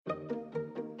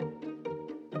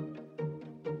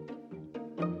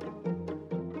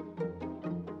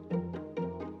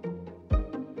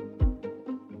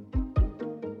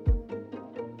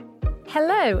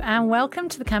Hello and welcome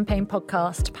to the Campaign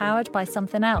podcast, powered by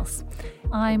Something Else.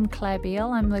 I'm Claire Beale,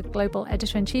 I'm the Global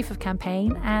Editor-in-Chief of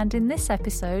Campaign, and in this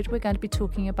episode we're going to be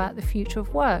talking about the future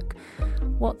of work,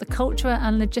 what the culture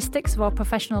and logistics of our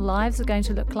professional lives are going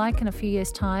to look like in a few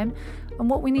years' time, and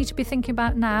what we need to be thinking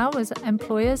about now as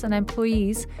employers and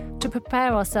employees to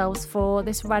prepare ourselves for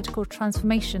this radical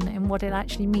transformation in what it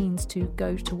actually means to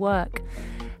go to work.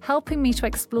 Helping me to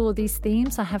explore these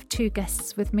themes, I have two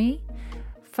guests with me.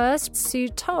 First, Sue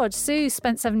Todd. Sue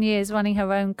spent 7 years running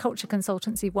her own culture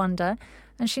consultancy, Wonder,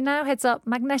 and she now heads up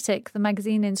Magnetic, the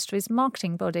magazine industry's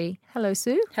marketing body. Hello,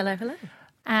 Sue. Hello, hello.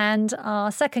 And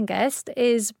our second guest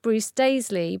is Bruce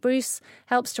Daisley. Bruce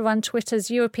helps to run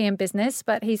Twitter's European business,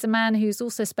 but he's a man who's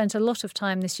also spent a lot of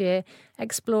time this year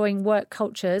exploring work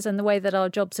cultures and the way that our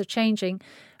jobs are changing.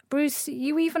 Bruce,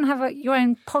 you even have your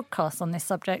own podcast on this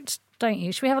subject, don't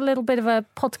you? Should we have a little bit of a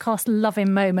podcast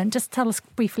loving moment? Just tell us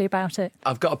briefly about it.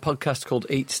 I've got a podcast called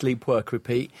Eat, Sleep, Work,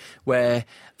 Repeat, where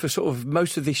for sort of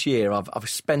most of this year I've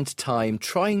spent time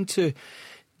trying to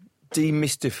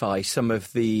demystify some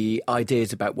of the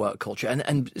ideas about work culture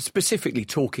and specifically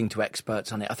talking to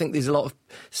experts on it. I think there's a lot of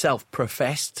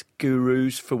self-professed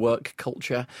gurus for work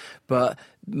culture, but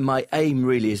my aim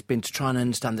really has been to try and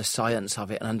understand the science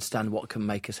of it and understand what can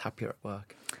make us happier at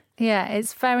work. Yeah,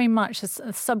 it's very much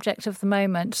a subject of the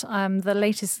moment. The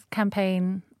latest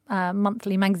Campaign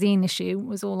monthly magazine issue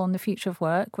was all on the future of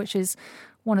work, which is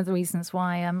one of the reasons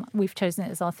why we've chosen it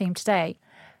as our theme today.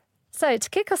 So to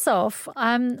kick us off,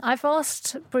 I've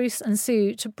asked Bruce and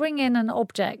Sue to bring in an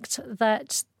object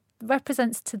that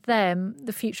represents to them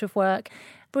the future of work.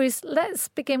 Bruce, let's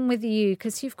begin with you,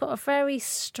 because you've got a very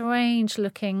strange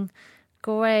looking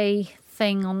grey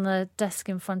thing on the desk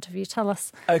in front of you. Tell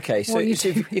us. Okay, so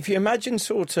if you imagine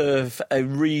sort of a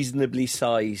reasonably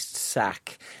sized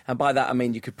sack, and by that I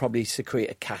mean you could probably secrete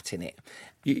a cat in it.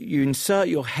 You insert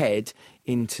your head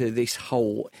into this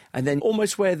hole, and then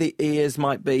almost where the ears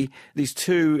might be, these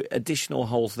two additional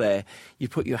holes there, you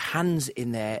put your hands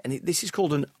in there, and this is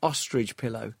called an ostrich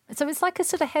pillow. So it's like a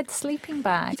sort of head sleeping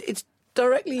bag. It's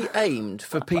directly aimed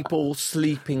for people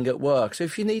sleeping at work. So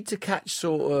if you need to catch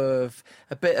sort of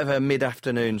a bit of a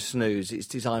mid-afternoon snooze, it's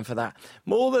designed for that.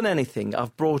 More than anything,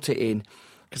 I've brought it in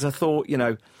because I thought,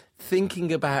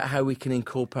 thinking about how we can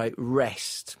incorporate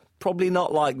rest, probably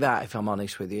not like that, if I'm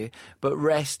honest with you, but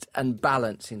rest and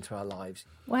balance into our lives.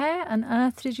 Where on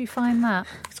earth did you find that?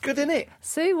 It's good, isn't it?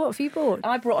 Sue, what have you brought?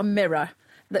 I brought a mirror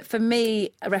that for me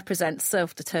represents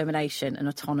self-determination and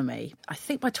autonomy. I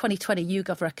think by 2020,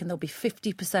 YouGov reckon there'll be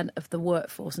 50% of the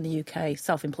workforce in the UK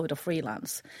self-employed or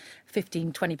freelance,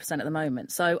 20% at the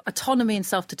moment. So autonomy and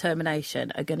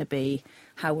self-determination are going to be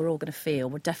how we're all going to feel.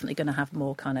 We're definitely going to have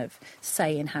more kind of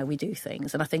say in how we do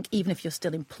things. And I think even if you're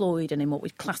still employed and in what we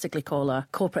classically call a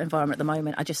corporate environment at the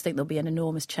moment, I just think there'll be an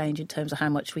enormous change in terms of how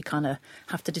much we kind of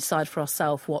have to decide for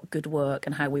ourselves what good work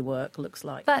and how we work looks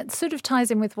like. That sort of ties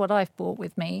in with what I've brought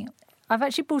with me. I've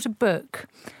actually bought a book.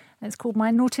 It's called My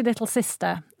Naughty Little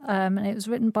Sister, and it was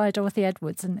written by Dorothy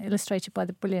Edwards and illustrated by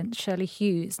the brilliant Shirley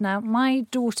Hughes. Now, my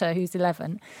daughter, who's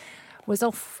 11, was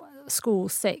off school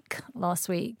sick last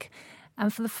week,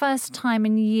 and for the first time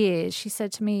in years, she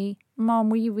said to me, "Mom,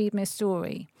 will you read me a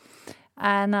story?"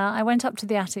 And I went up to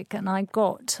the attic and I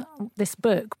got this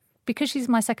book. Because she's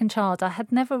my second child, I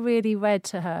had never really read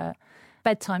to her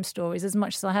bedtime stories as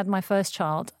much as I had my first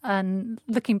child. And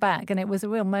looking back, and it was a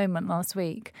real moment last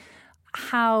week,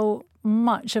 how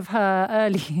much of her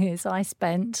early years I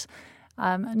spent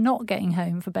not getting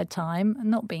home for bedtime,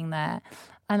 not being there.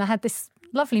 And I had this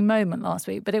lovely moment last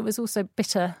week, but it was also a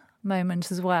bitter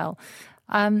moment as well.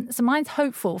 So mine's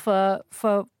hopeful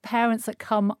for parents that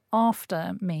come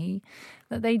after me,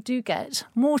 that they do get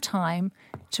more time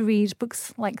to read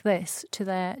books like this to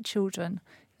their children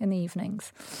in the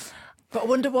evenings. But I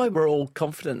wonder why we're all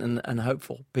confident and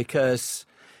hopeful, because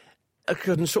I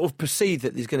can sort of perceive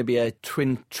that there's going to be a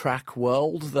twin-track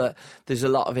world, that there's a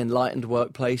lot of enlightened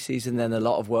workplaces and then a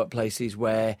lot of workplaces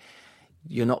where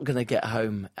you're not going to get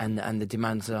home and the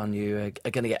demands on you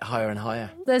are going to get higher and higher.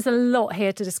 There's a lot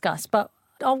here to discuss, but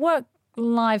our work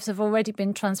lives have already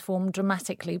been transformed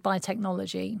dramatically by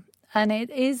technology, and it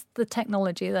is the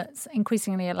technology that's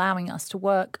increasingly allowing us to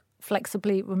work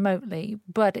flexibly remotely,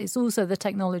 but it's also the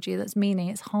technology that's meaning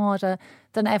it's harder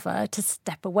than ever to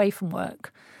step away from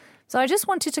work. So I just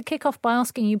wanted to kick off by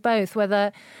asking you both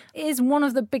whether is one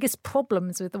of the biggest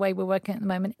problems with the way we're working at the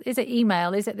moment, is it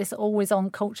email? Is it this always-on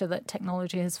culture that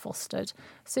technology has fostered?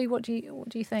 Sue, what do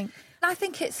you think? I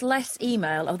think it's less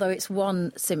email, although it's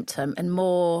one symptom, and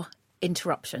more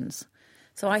interruptions.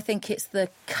 So I think it's the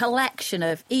collection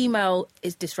of email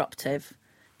is disruptive.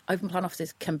 Open plan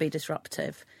offices can be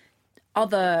disruptive.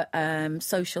 other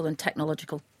social and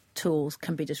technological tools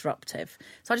can be disruptive.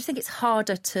 So I just think it's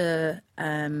harder to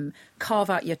carve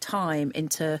out your time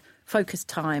into focused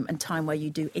time and time where you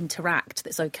do interact.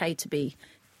 That's okay to be,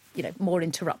 more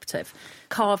interruptive.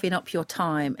 Carving up your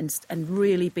time and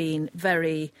really being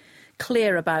very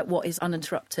clear about what is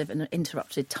uninterrupted and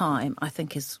interrupted time, I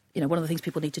think is, one of the things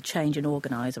people need to change and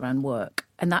organise around work.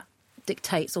 And that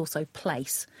dictates also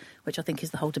place, which I think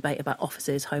is the whole debate about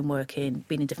offices, home working,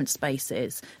 being in different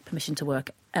spaces, permission to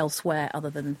work elsewhere other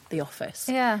than the office.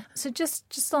 Yeah. So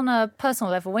just on a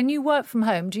personal level, when you work from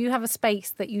home, do you have a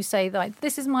space that you say, like,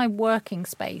 this is my working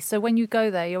space? So when you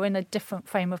go there, you're in a different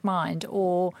frame of mind,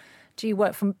 or do you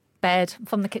work from bed,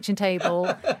 from the kitchen table?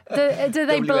 Do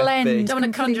they blend? Don't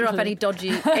want to conjure up any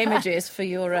dodgy images for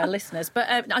your listeners, but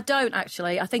I don't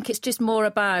actually. I think it's just more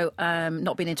about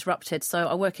not being interrupted. So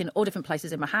I work in all different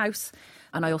places in my house,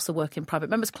 and I also work in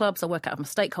private members clubs. I work out of my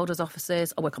stakeholders'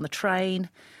 offices. I work on the train.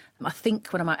 I think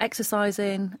when I'm out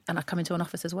exercising, and I come into an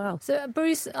office as well. So,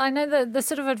 Bruce, I know that the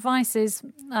sort of advice is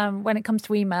when it comes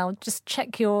to email, just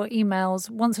check your emails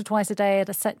once or twice a day at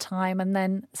a set time and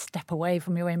then step away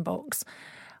from your inbox.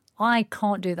 I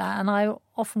can't do that, and I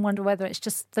often wonder whether it's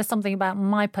just there's something about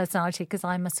my personality, because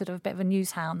I'm a sort of a bit of a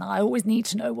news hound, that I always need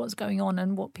to know what's going on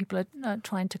and what people are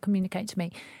trying to communicate to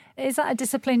me. Is that a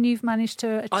discipline you've managed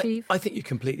to achieve? I think you're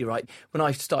completely right. When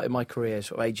I started my career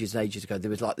sort of ages and ages ago, there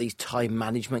was like these time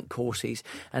management courses,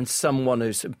 and someone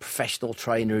who's a professional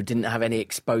trainer who didn't have any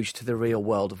exposure to the real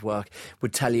world of work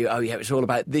would tell you, oh yeah, it's all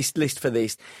about this list for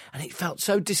this. And it felt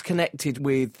so disconnected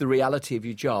with the reality of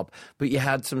your job, but you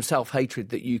had some self-hatred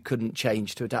that you couldn't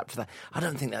change to adapt to that. I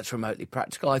don't think that's remotely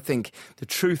practical. I think the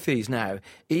truth is now,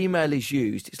 email is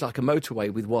used, it's like a motorway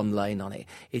with one lane on it.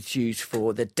 It's used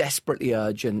for the desperately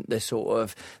urgent, the sort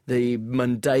of the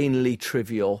mundanely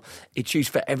trivial. It's used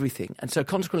for everything. And so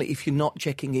consequently, if you're not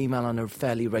checking email on a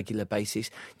fairly regular basis,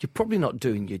 you're probably not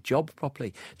doing your job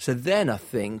properly. So then I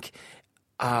think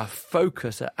our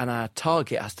focus and our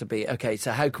target has to be, okay,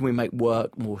 so how can we make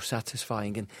work more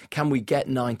satisfying, and can we get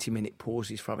 90-minute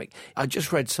pauses from it? I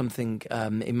just read something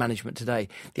in management today.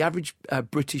 The average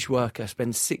British worker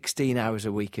spends 16 hours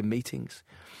a week in meetings.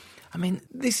 I mean,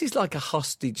 this is like a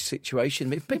hostage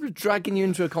situation. If people are dragging you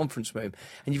into a conference room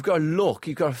and you've got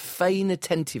to feign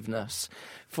attentiveness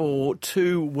for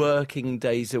 2 working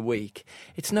days a week,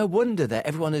 it's no wonder that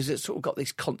everyone has sort of got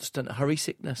this constant hurry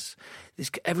sickness.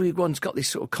 Everyone's got this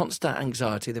sort of constant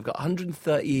anxiety. They've got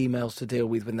 130 emails to deal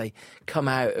with when they come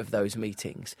out of those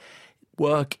meetings.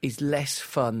 Work is less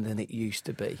fun than it used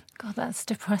to be. God, that's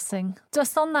depressing.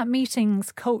 Just on that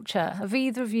meetings culture, have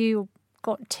either of you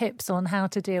got tips on how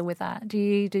to deal with that? Do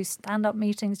you do stand-up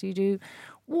meetings? Do you do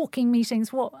walking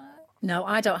meetings? What? No,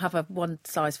 I don't have a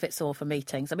one-size-fits-all for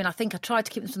meetings. I mean, I think I try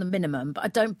to keep them to the minimum, but I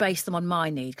don't base them on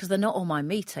my need, because they're not all my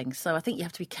meetings. So I think you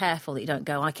have to be careful that you don't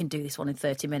go, I can do this one in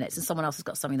 30 minutes and someone else has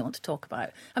got something they want to talk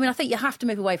about. I mean, I think you have to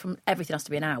move away from everything has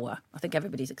to be an hour. I think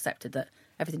everybody's accepted that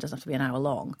everything doesn't have to be an hour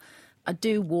long. I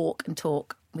do walk and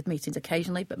talk with meetings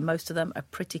occasionally, but most of them are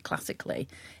pretty classically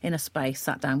in a space,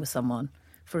 sat down with someone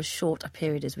for as short a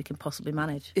period as we can possibly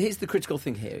manage. Here's the critical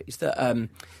thing here, is that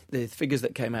the figures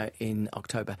that came out in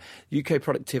October, UK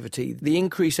productivity, the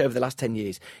increase over the last 10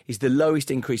 years is the lowest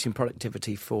increase in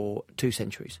productivity for 2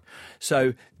 centuries.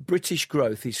 So British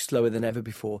growth is slower than ever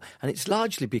before, and it's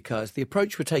largely because the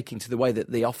approach we're taking to the way that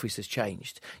the office has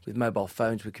changed, with mobile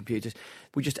phones, with computers,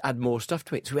 we just add more stuff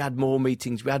to it. So we add more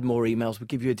meetings, we add more emails, we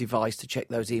give you a device to check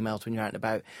those emails when you're out and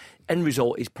about. End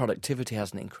result is productivity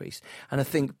hasn't increased. And I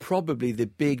think probably the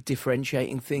big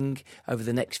differentiating thing over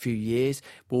the next few years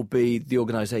will be the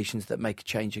organisations that make a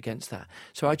change against that.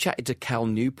 So I chatted to Cal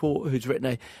Newport, who's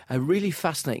written a really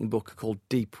fascinating book called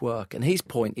Deep Work. And his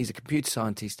point, he's a computer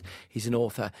scientist, he's an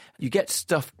author. You get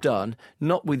stuff done,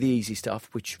 not with the easy stuff,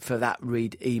 which for that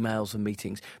read emails and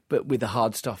meetings, but with the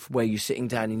hard stuff where you're sitting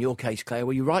down, in your case, Claire,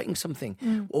 where you're writing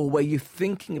something or where you're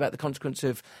thinking about the consequence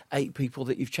of 8 people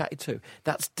that you've chatted to.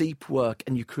 That's deep work,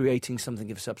 and you're creating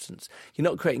something of substance. You're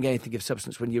not creating anything of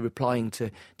substance when you're replying to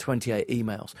 28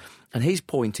 emails. And his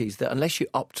point is that unless you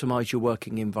optimise your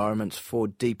working environments for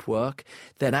deep work,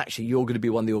 then actually you're going to be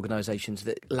one of the organisations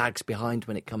that lags behind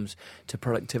when it comes to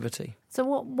productivity. So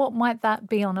what might that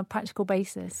be on a practical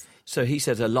basis? So he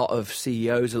says a lot of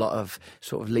CEOs, a lot of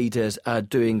sort of leaders are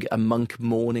doing a monk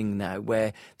morning now,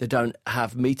 where they don't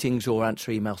have meetings or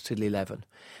answer emails till 11.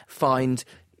 Find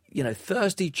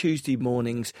Thursday, Tuesday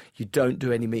mornings, you don't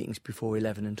do any meetings before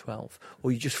 11 and 12,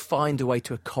 or you just find a way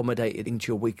to accommodate it into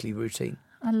your weekly routine.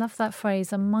 I love that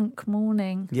phrase, a monk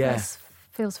morning. Yeah. That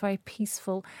feels very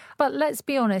peaceful. But let's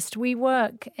be honest, we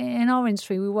work in our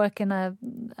industry, we work in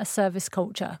a service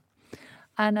culture.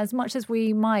 And as much as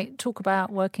we might talk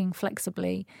about working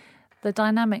flexibly, the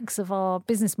dynamics of our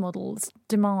business models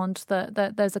demand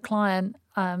that there's a client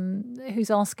who's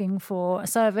asking for a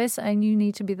service, and you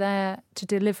need to be there to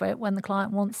deliver it when the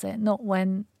client wants it, not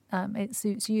when it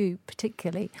suits you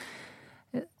particularly.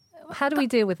 How do we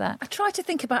deal with that? I try to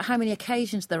think about how many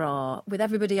occasions there are with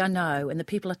everybody I know and the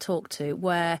people I talk to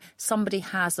where somebody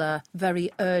has a very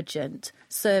urgent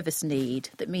service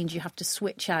need that means you have to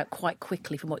switch out quite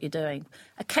quickly from what you're doing.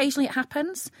 Occasionally it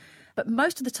happens, but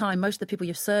most of the time, most of the people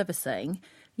you're servicing,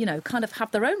 you know, kind of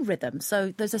have their own rhythm.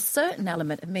 So there's a certain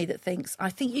element of me that thinks, I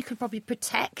think you could probably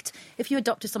protect, if you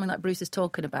adopted something like Bruce is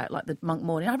talking about, like the Monk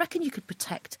Morning, I reckon you could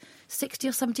protect 60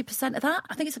 or 70% of that.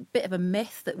 I think it's a bit of a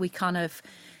myth that we kind of...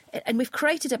 And we've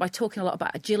created it by talking a lot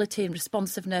about agility and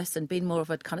responsiveness and being more of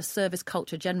a kind of service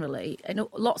culture generally in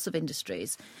lots of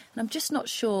industries. And I'm just not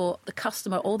sure the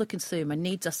customer or the consumer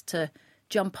needs us to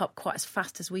jump up quite as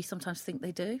fast as we sometimes think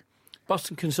they do.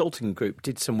 Boston Consulting Group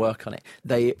did some work on it.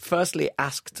 They firstly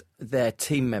asked their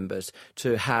team members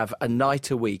to have a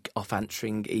night a week off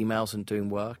answering emails and doing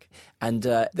work. And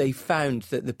they found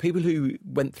that the people who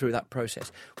went through that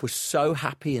process were so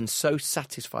happy and so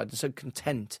satisfied and so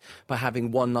content by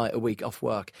having one night a week off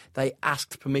work. They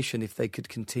asked permission if they could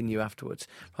continue afterwards.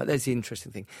 Right, there's the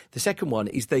interesting thing. The second one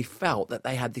is they felt that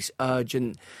they had this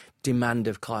urgent demand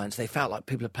of clients. They felt like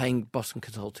people are paying Boston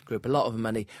Consulting Group a lot of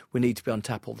money. We need to be on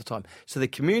tap all the time. So they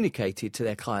communicated to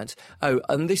their clients, oh,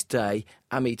 on this day,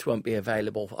 Amit won't be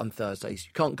available on Thursdays.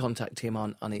 You can't contact him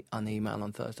on email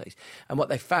on Thursdays. And what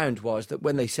they found was that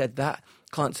when they said that,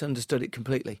 clients understood it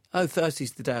completely. Oh,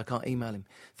 Thursday's the day I can't email him.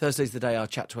 Thursday's the day I'll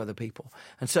chat to other people.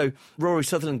 And so Rory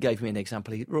Sutherland gave me an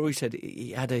example. Rory said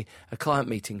he had a client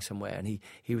meeting somewhere, and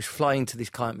he was flying to this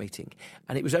client meeting.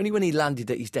 And it was only when he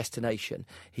landed at his destination,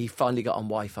 he finally got on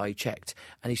Wi-Fi, checked,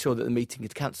 and he saw that the meeting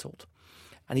had cancelled.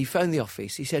 And he phoned the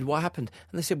office. He said, what happened?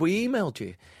 And they said, we emailed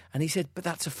you. And he said, but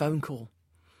that's a phone call.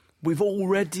 We've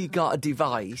already got a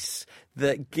device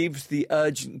that gives the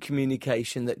urgent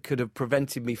communication that could have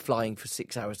prevented me flying for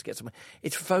 6 hours to get somewhere.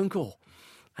 It's a phone call.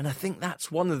 And I think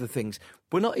that's one of the things.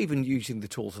 We're not even using the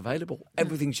tools available.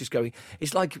 Everything's just going.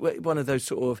 It's like one of those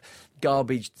sort of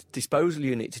garbage disposal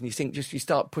units, and you think you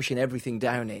start pushing everything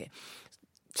down here.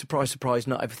 Surprise, surprise,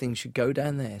 not everything should go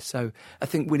down there. So I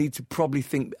think we need to probably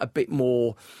think a bit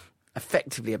more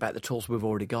effectively about the tools we've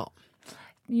already got.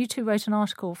 You two wrote an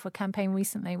article for Campaign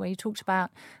recently where you talked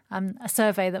about a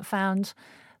survey that found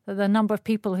that the number of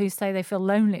people who say they feel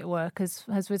lonely at work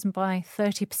has risen by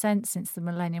 30% since the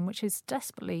millennium, which is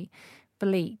desperately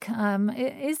bleak.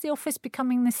 Is the office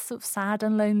becoming this sort of sad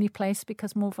and lonely place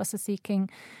because more of us are seeking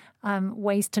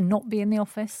ways to not be in the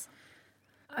office?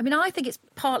 I mean, I think it's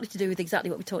partly to do with exactly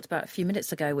what we talked about a few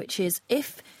minutes ago, which is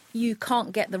if you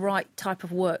can't get the right type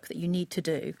of work that you need to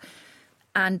do,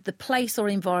 and the place or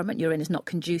environment you're in is not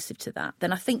conducive to that,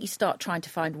 then I think you start trying to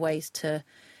find ways to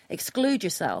exclude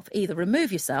yourself, either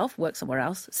remove yourself, work somewhere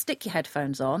else, stick your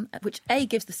headphones on, which A,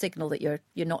 gives the signal that you're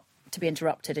not to be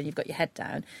interrupted and you've got your head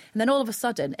down. And then all of a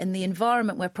sudden, in the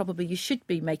environment where probably you should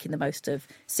be making the most of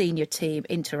seeing your team,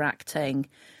 interacting,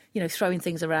 you know, throwing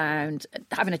things around,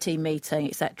 having a team meeting,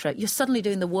 etc., you're suddenly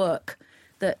doing the work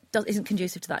that isn't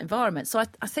conducive to that environment. So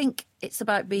I think it's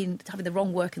about having the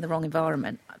wrong work in the wrong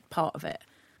environment, part of it.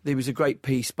 There was a great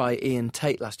piece by Ian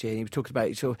Tate last year, and he was talking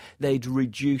about so they'd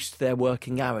reduced their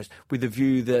working hours with the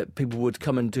view that people would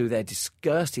come and do their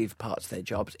discursive parts of their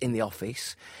jobs in the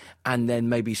office and then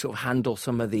maybe sort of handle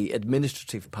some of the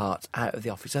administrative parts out of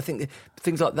the office. I think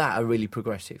things like that are really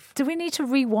progressive. Do we need to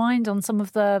rewind on some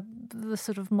of the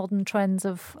sort of modern trends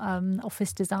of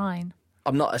office design?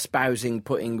 I'm not espousing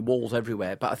putting walls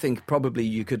everywhere, but I think probably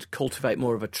you could cultivate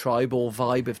more of a tribal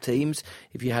vibe of teams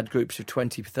if you had groups of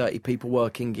 20, 30 people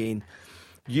working in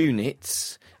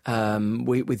units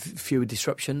with fewer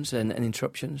disruptions and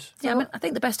interruptions. Yeah, I mean, I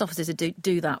think the best offices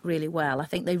do that really well. I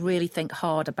think they really think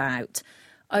hard about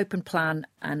open plan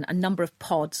and a number of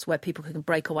pods where people can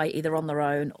break away either on their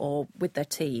own or with their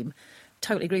team.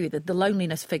 Totally agree with you. The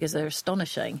loneliness figures are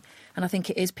astonishing. And I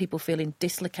think it is people feeling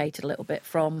dislocated a little bit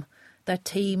from their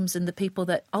teams and the people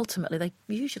that ultimately they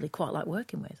usually quite like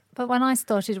working with. But when I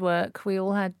started work, we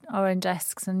all had our own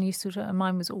desks, and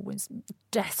mine was always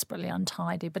desperately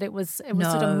untidy, but it was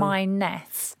sort of my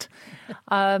nest.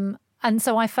 And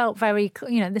so I felt very,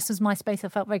 this was my space. I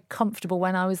felt very comfortable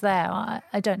when I was there.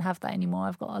 I don't have that anymore.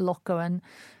 I've got a locker and,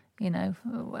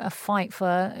 a fight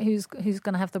for who's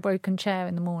going to have the broken chair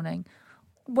in the morning.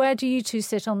 Where do you two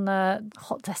sit on the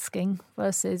hot desking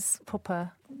versus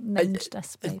proper named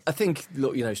desk space? I think,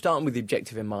 look, starting with the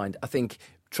objective in mind, I think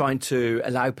trying to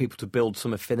allow people to build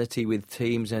some affinity with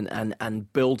teams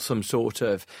and build some sort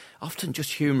of often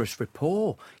just humorous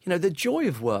rapport. You know, the joy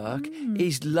of work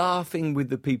is laughing with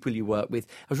the people you work with.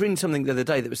 I was reading something the other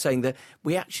day that was saying that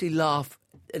we actually laugh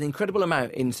an incredible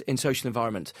amount in social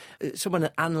environments. Someone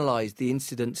analysed the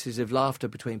incidences of laughter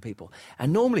between people,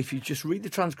 and normally if you just read the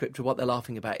transcript of what they're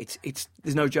laughing about, it's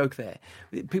there's no joke there.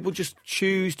 People just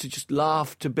choose to just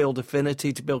laugh to build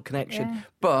affinity, to build connection,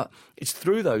 but it's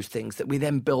through those things that we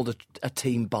then build a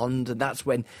team bond, and that's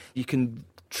when you can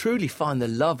truly find the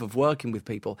love of working with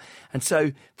people. And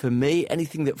so for me,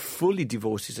 anything that fully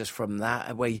divorces us from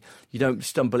that, where you don't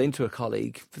stumble into a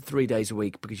colleague for 3 days a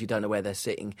week because you don't know where they're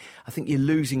sitting, I think you're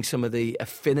losing some of the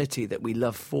affinity that we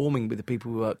love forming with the people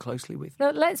we work closely with.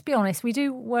 But let's be honest, we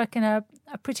do work in a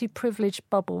pretty privileged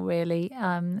bubble, really,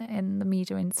 in the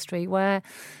media industry, where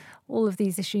all of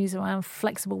these issues around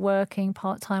flexible working,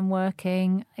 part-time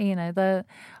working, you know,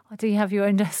 do you have your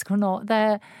own desk or not,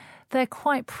 they're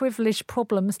quite privileged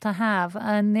problems to have.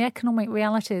 And the economic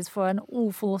realities for an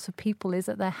awful lot of people is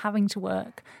that they're having to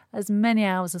work as many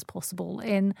hours as possible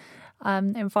in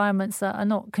environments that are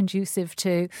not conducive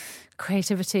to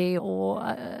creativity or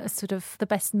sort of the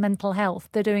best mental health.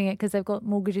 They're doing it because they've got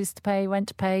mortgages to pay, rent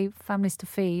to pay, families to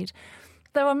feed.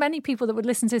 There are many people that would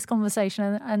listen to this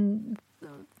conversation and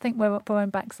think we're up our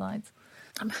own backsides.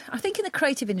 I think in the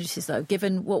creative industries, though,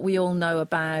 given what we all know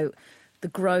about the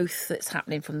growth that's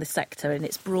happening from the sector in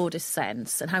its broadest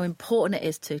sense and how important it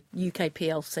is to UK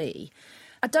PLC,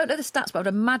 I don't know the stats, but I would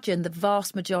imagine the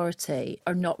vast majority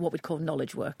are not what we'd call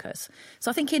knowledge workers.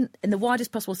 So I think in the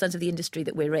widest possible sense of the industry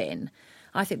that we're in,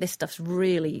 I think this stuff's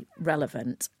really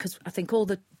relevant because I think all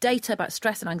the data about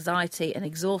stress and anxiety and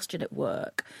exhaustion at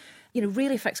work, you know,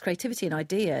 really affects creativity and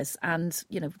ideas. And,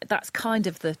 you know, that's kind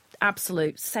of the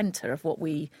absolute centre of what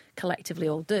we collectively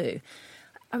all do.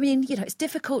 I mean, you know, it's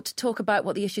difficult to talk about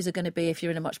what the issues are going to be if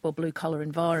you're in a much more blue-collar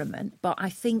environment. But I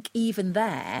think even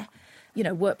there, you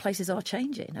know, workplaces are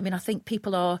changing. I mean, I think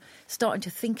people are starting to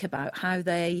think about how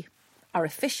they are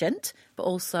efficient, but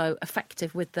also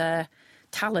effective with their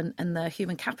talent and their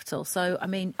human capital. So, I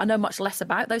mean, I know much less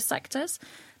about those sectors,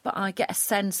 but I get a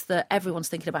sense that everyone's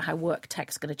thinking about how work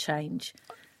tech's going to change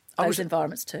those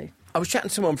environments too. I was chatting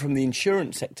to someone from the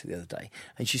insurance sector the other day,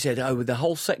 and she said, the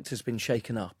whole sector's been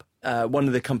shaken up. One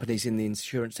of the companies in the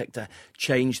insurance sector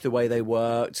changed the way they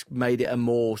worked, made it a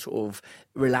more sort of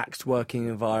relaxed working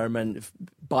environment,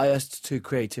 biased to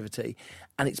creativity.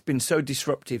 And it's been so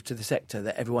disruptive to the sector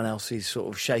that everyone else is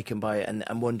sort of shaken by it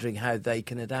and wondering how they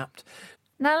can adapt.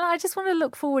 Now, I just want to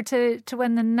look forward to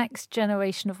when the next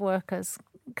generation of workers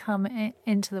come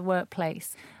into the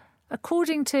workplace.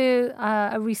 According to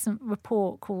a recent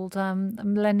report called the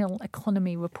Millennial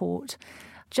Economy Report,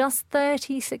 just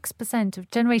 36% of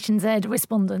Generation Z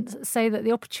respondents say that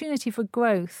the opportunity for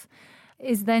growth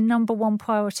is their number one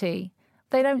priority.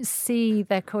 They don't see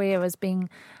their career as being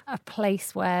a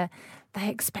place where they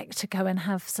expect to go and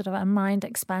have sort of a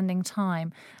mind-expanding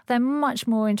time. They're much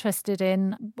more interested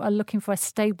in looking for a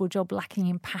stable job lacking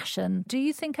in passion. Do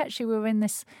you think actually we're in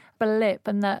this blip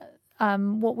and that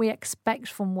what we expect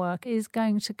from work is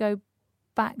going to go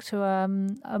back to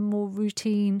a more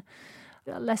routine,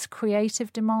 less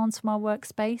creative demands from our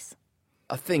workspace?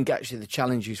 I think actually the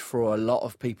challenges for a lot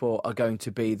of people are going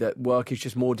to be that work is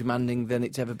just more demanding than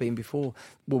it's ever been before.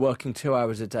 We're working 2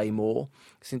 hours a day more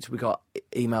since we got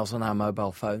emails on our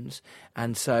mobile phones.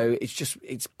 And so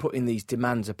it's putting these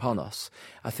demands upon us.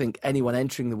 I think anyone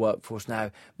entering the workforce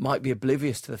now might be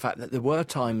oblivious to the fact that there were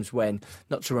times when,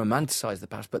 not to romanticise the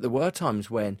past, but there were times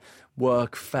when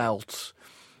work felt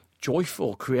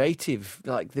joyful, creative,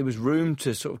 like there was room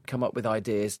to sort of come up with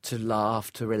ideas, to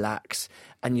laugh, to relax.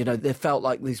 And, you know, there felt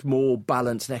like there's more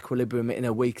balance and equilibrium in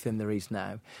a week than there is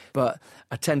now. But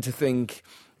I tend to think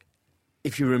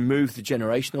if you remove the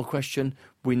generational question,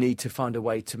 we need to find a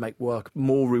way to make work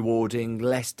more rewarding,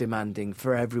 less demanding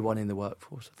for everyone in the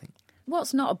workforce, I think.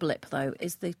 What's not a blip, though,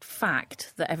 is the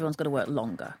fact that everyone's got to work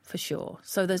longer, for sure.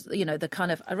 So there's, you know,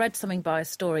 I read something by a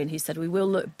historian who said we will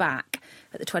look back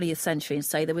at the 20th century and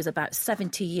say there was about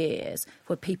 70 years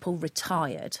where people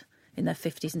retired in their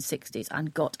 50s and 60s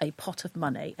and got a pot of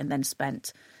money and then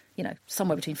spent, you know,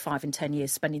 somewhere between 5 and 10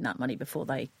 years spending that money before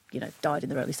they, you know, died in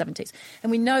their early 70s.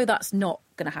 And we know that's not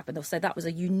going to happen. They'll say that was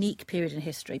a unique period in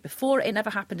history. Before it never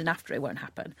happened and after it won't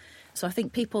happen. So I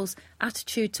think people's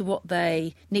attitude to what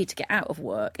they need to get out of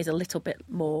work is a little bit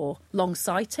more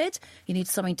long-sighted. You need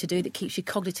something to do that keeps you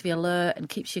cognitively alert and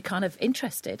keeps you kind of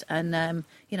interested. And,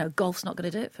 you know, golf's not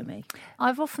going to do it for me.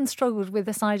 I've often struggled with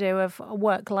this idea of a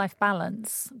work-life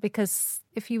balance because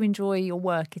if you enjoy your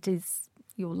work, it is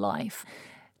your life.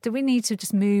 Do we need to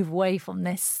just move away from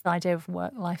this idea of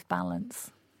work-life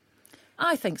balance?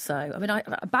 I think so. I mean,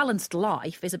 a balanced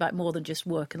life is about more than just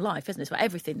work and life, isn't it? It's about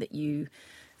everything that you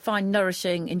find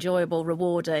nourishing, enjoyable,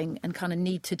 rewarding, and kind of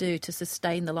need to do to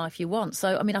sustain the life you want.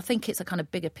 So, I mean, I think it's a kind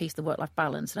of bigger piece, the work-life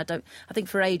balance. And I think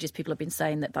for ages people have been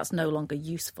saying that that's no longer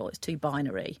useful. It's too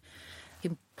binary.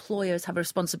 Employers have a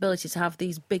responsibility to have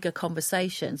these bigger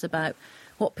conversations about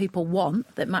what people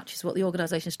want that matches what the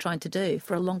organisation is trying to do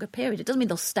for a longer period. It doesn't mean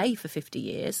they'll stay for 50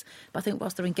 years, but I think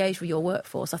whilst they're engaged with your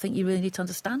workforce, I think you really need to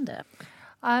understand it.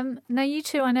 Now, you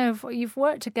two, I know you've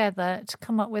worked together to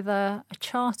come up with a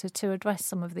charter to address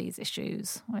some of these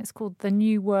issues. It's called the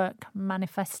New Work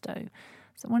Manifesto.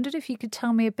 So I wondered if you could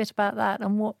tell me a bit about that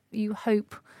and what you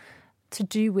hope to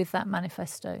do with that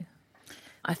manifesto.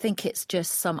 I think it's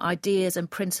just some ideas and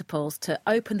principles to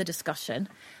open the discussion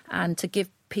and to give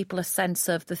people a sense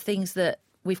of the things that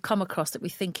we've come across that we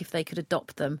think if they could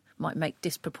adopt them might make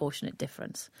disproportionate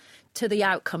difference to the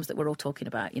outcomes that we're all talking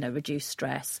about, reduced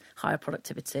stress, higher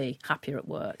productivity, happier at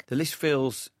work. The list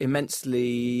feels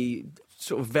immensely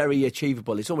sort of very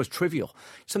achievable. It's almost trivial.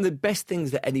 Some of the best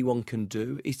things that anyone can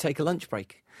do is take a lunch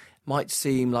break. Might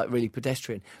seem like really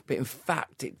pedestrian, but in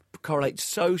fact it correlates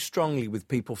so strongly with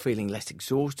people feeling less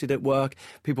exhausted at work,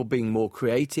 people being more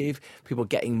creative, people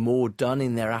getting more done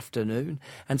in their afternoon.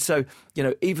 And so,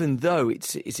 even though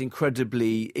it's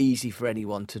incredibly easy for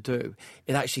anyone to do,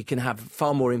 it actually can have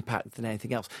far more impact than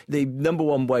anything else. The number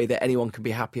one way that anyone can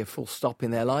be happier full stop in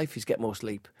their life is get more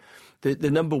sleep.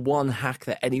 The number one hack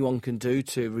that anyone can do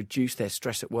to reduce their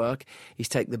stress at work is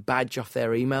take the badge off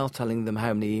their email, telling them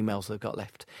how many emails they've got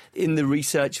left. In the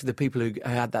research of the people who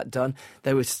had that done,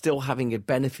 they were still having a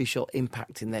beneficial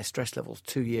impact in their stress levels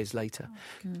 2 years later.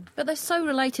 But they're so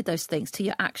related, those things, to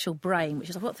your actual brain, which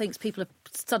is what things people have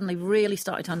suddenly really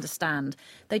started to understand.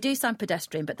 They do sound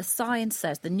pedestrian, but the science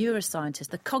says, the neuroscientists,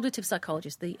 the cognitive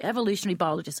psychologists, the evolutionary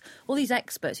biologists, all these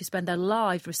experts who spend their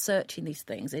lives researching these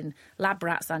things in lab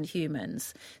rats and humans,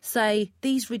 say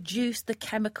these reduce the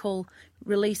chemical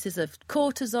releases of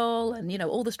cortisol and,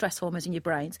 all the stress hormones in your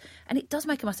brains. And it does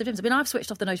make a massive difference. I mean, I've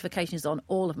switched off the notifications on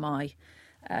all of my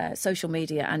social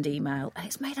media and email, and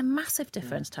it's made a massive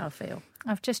difference to how I feel.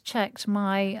 I've just checked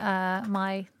my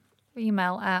my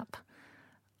email app.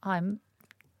 I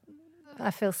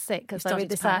feel sick as I read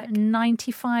this out.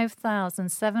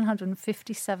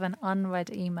 95,757 unread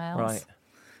emails. Right.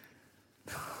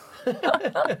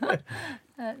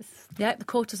 Yeah, the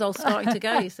cortisol's starting to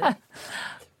go, you see.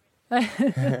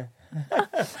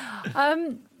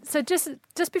 So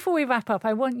just before we wrap up,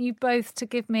 I want you both to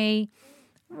give me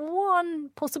one,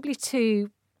 possibly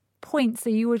 2 points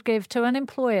that you would give to an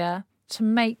employer to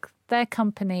make their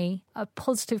company a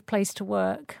positive place to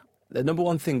work. The number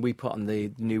one thing we put on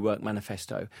the New Work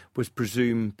Manifesto was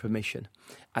presume permission.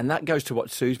 And that goes to what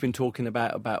Sue's been talking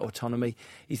about autonomy,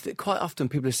 is that quite often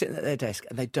people are sitting at their desk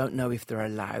and they don't know if they're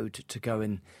allowed to go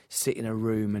and sit in a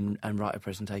room and write a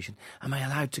presentation. Am I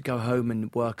allowed to go home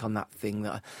and work on that thing?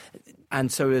 And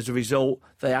so as a result,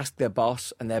 they ask their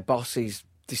boss, and their boss is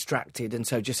distracted and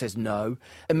so just says no.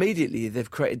 Immediately, they've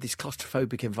created this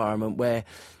claustrophobic environment where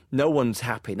no one's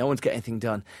happy, no one's getting anything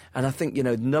done. And I think,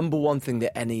 number one thing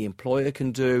that any employer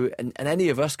can do and any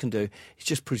of us can do is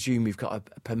just presume you've got a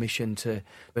permission to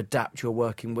adapt your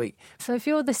working week. So if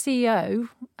you're the CEO,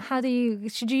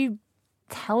 should you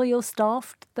tell your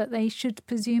staff that they should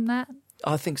presume that?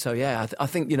 I think so, yeah. I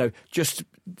think, just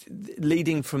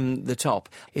leading from the top,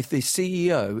 if the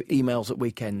CEO emails at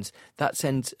weekends, that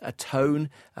sends a tone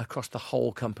across the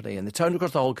whole company. And the tone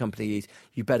across the whole company is,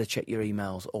 you better check your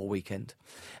emails all weekend.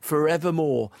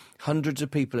 Forevermore, hundreds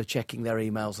of people are checking their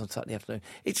emails on Saturday afternoon.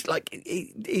 It's like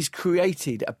it's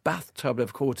created a bathtub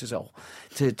of cortisol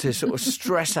to sort of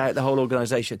stress out the whole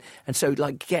organisation. And so,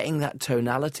 getting that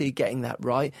tonality, getting that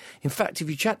right. In fact, if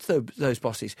you chat to those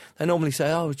bosses, they normally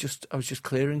say, I was just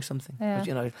clearing something. Yeah.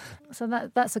 So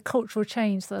that's a cultural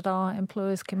change that our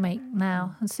employers can make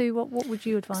now. And Sue, what would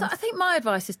you advise? So I think my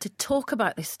advice is to talk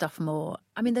about this stuff more.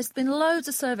 I mean, there's been loads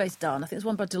of surveys done. I think there's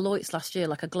one by Deloitte last year,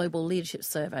 like a global leadership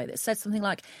survey that said something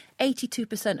like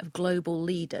 82% of global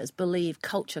leaders believe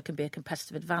culture can be a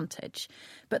competitive advantage,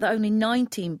 but that only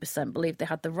 19% believe they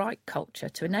had the right culture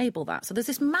to enable that. So there's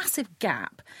this massive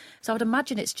gap. So I would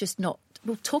imagine it's just not,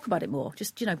 we'll talk about it more,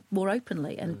 just, more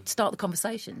openly and start the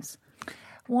conversations.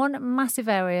 One massive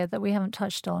area that we haven't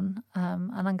touched on,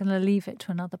 and I'm going to leave it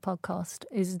to another podcast,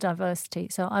 is diversity.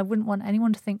 So I wouldn't want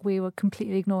anyone to think we were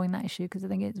completely ignoring that issue, because I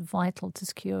think it's vital to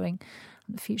securing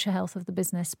the future health of the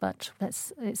business. But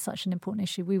it's such an important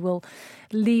issue. We will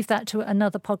leave that to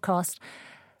another podcast.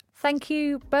 Thank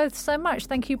you both so much.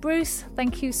 Thank you, Bruce.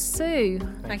 Thank you, Sue.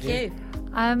 Thank you.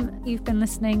 You've been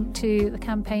listening to the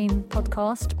Campaign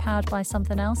podcast, powered by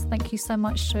Something Else. Thank you so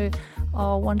much to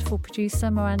our wonderful producer,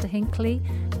 Miranda Hinckley.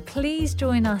 Please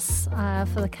join us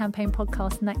for the Campaign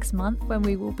podcast next month, when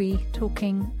we will be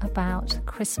talking about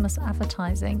Christmas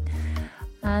advertising.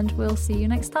 And we'll see you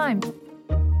next time.